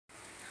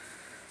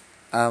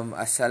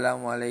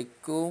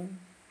Assalamualaikum,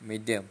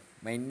 Madam.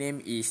 My name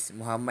is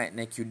Muhammad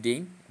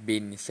Naqiudin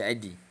bin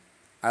Sha'adi.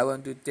 I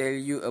want to tell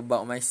you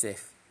about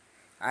myself.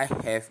 I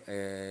have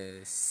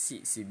a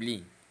 6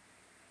 sibling,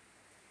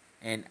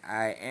 and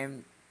I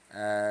am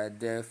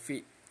the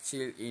fifth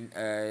child in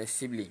a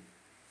sibling.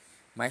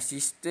 My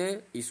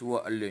sister is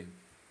work alone.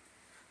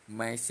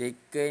 My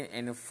second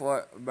and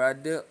fourth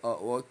brother are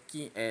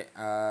working at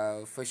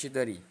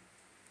factory.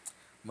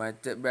 My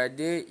third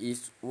brother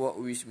is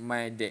work with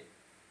my dad,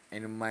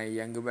 and my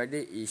younger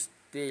brother is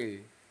still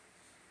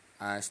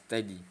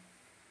study.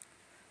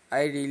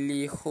 I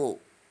really hope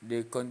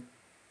the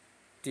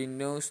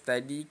continuous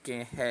study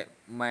can help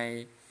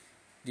my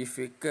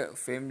difficult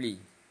family,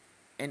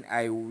 and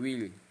I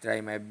will try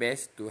my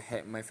best to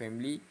help my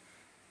family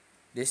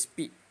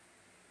despite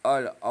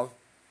all of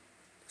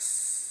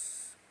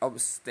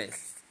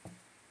obstacles.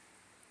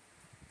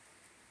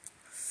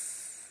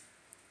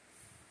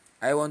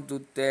 I want to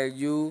tell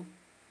you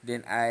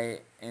that I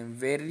am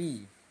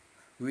very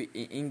weak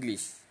in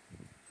English,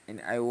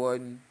 and I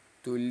want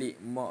to learn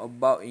more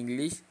about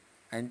English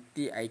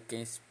until I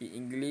can speak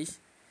English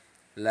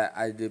like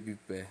other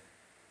people.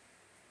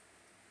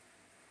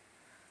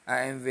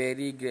 I am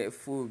very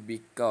grateful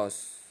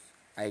because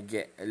I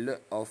get a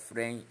lot of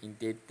friends in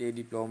theatre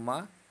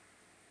diploma,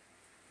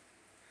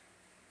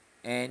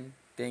 and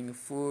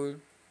thankful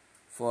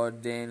for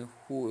them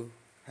who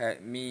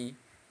helped me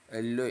a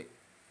lot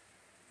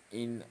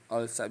in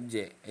all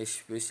subjects,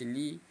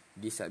 especially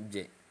this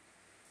subject.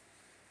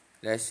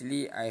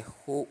 Lastly, I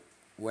hope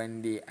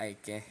one day I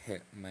can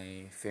help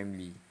my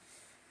family.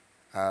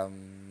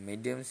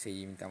 Madam,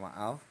 saya minta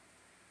maaf.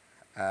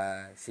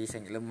 Saya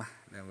sangat lemah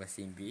dalam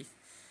bahasa Inggeris.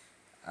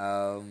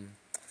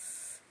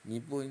 Ni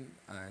pun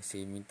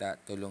saya minta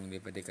tolong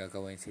daripada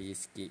kawan-kawan saya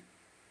sikit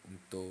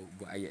untuk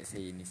buat ayat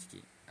saya ni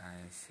sikit.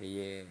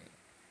 Saya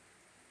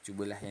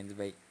cubalah yang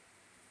terbaik.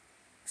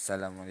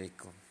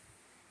 Assalamualaikum.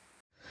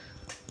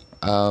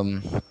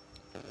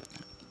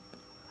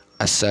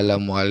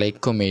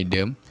 Assalamualaikum,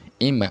 Madam.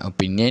 In my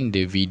opinion,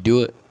 the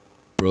video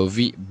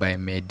provided by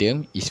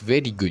Madam is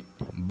very good,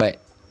 but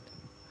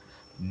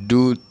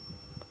due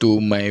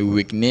to my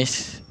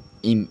weakness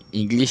in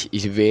English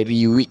is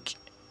very weak,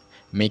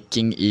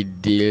 making it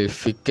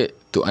difficult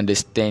to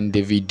understand the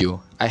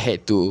video. I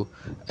had to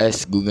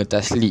ask Google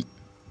Translate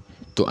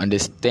to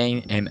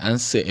understand and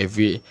answer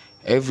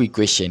every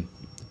question.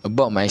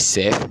 About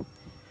myself,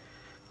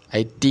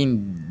 I think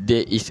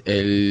there is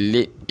a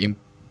late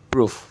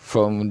improve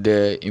from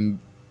the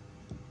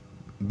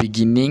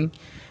beginning.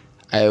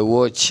 I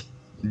watched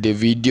the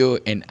video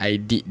and I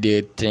did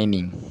the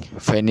training.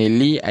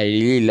 Finally, I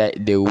really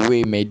like the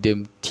way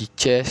Madam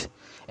teaches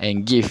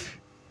and give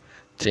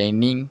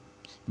training,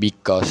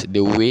 because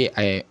the way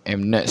I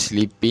am not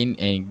sleeping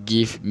and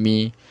give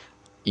me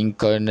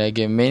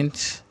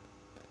encouragement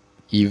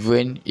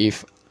even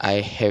if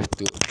I have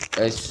to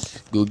ask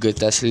Google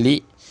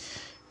Translate,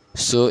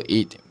 so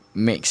it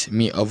makes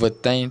me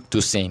overtime to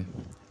send.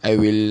 I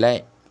will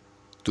like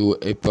to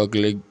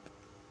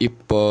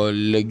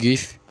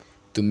apologize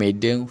to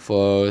Madam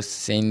for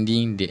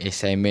sending the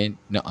assignment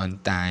not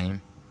on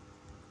time.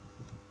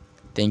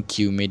 Thank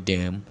you,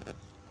 Madam.